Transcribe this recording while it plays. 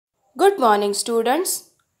Good morning, students.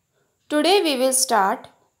 Today we will start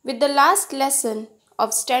with the last lesson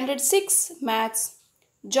of Standard 6 Maths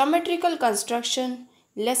Geometrical Construction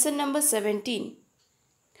lesson number 17.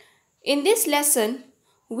 In this lesson,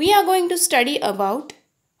 we are going to study about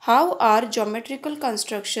how are geometrical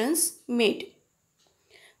constructions made.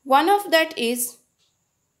 One of that is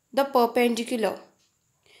the perpendicular.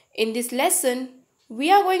 In this lesson,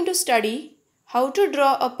 we are going to study how to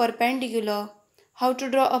draw a perpendicular, how to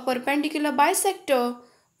draw a perpendicular bisector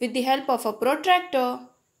with the help of a protractor,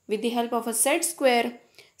 with the help of a set square,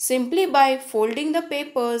 simply by folding the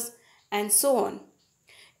papers and so on.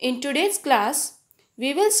 In today's class,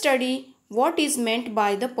 we will study what is meant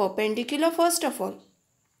by the perpendicular first of all.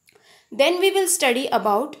 Then we will study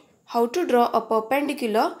about how to draw a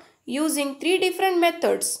perpendicular using three different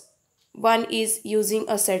methods. One is using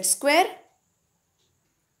a set square.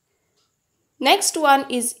 Next one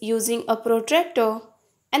is using a protractor,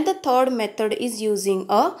 and the third method is using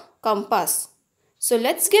a compass. So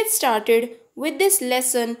let's get started with this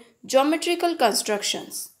lesson, Geometrical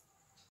Constructions.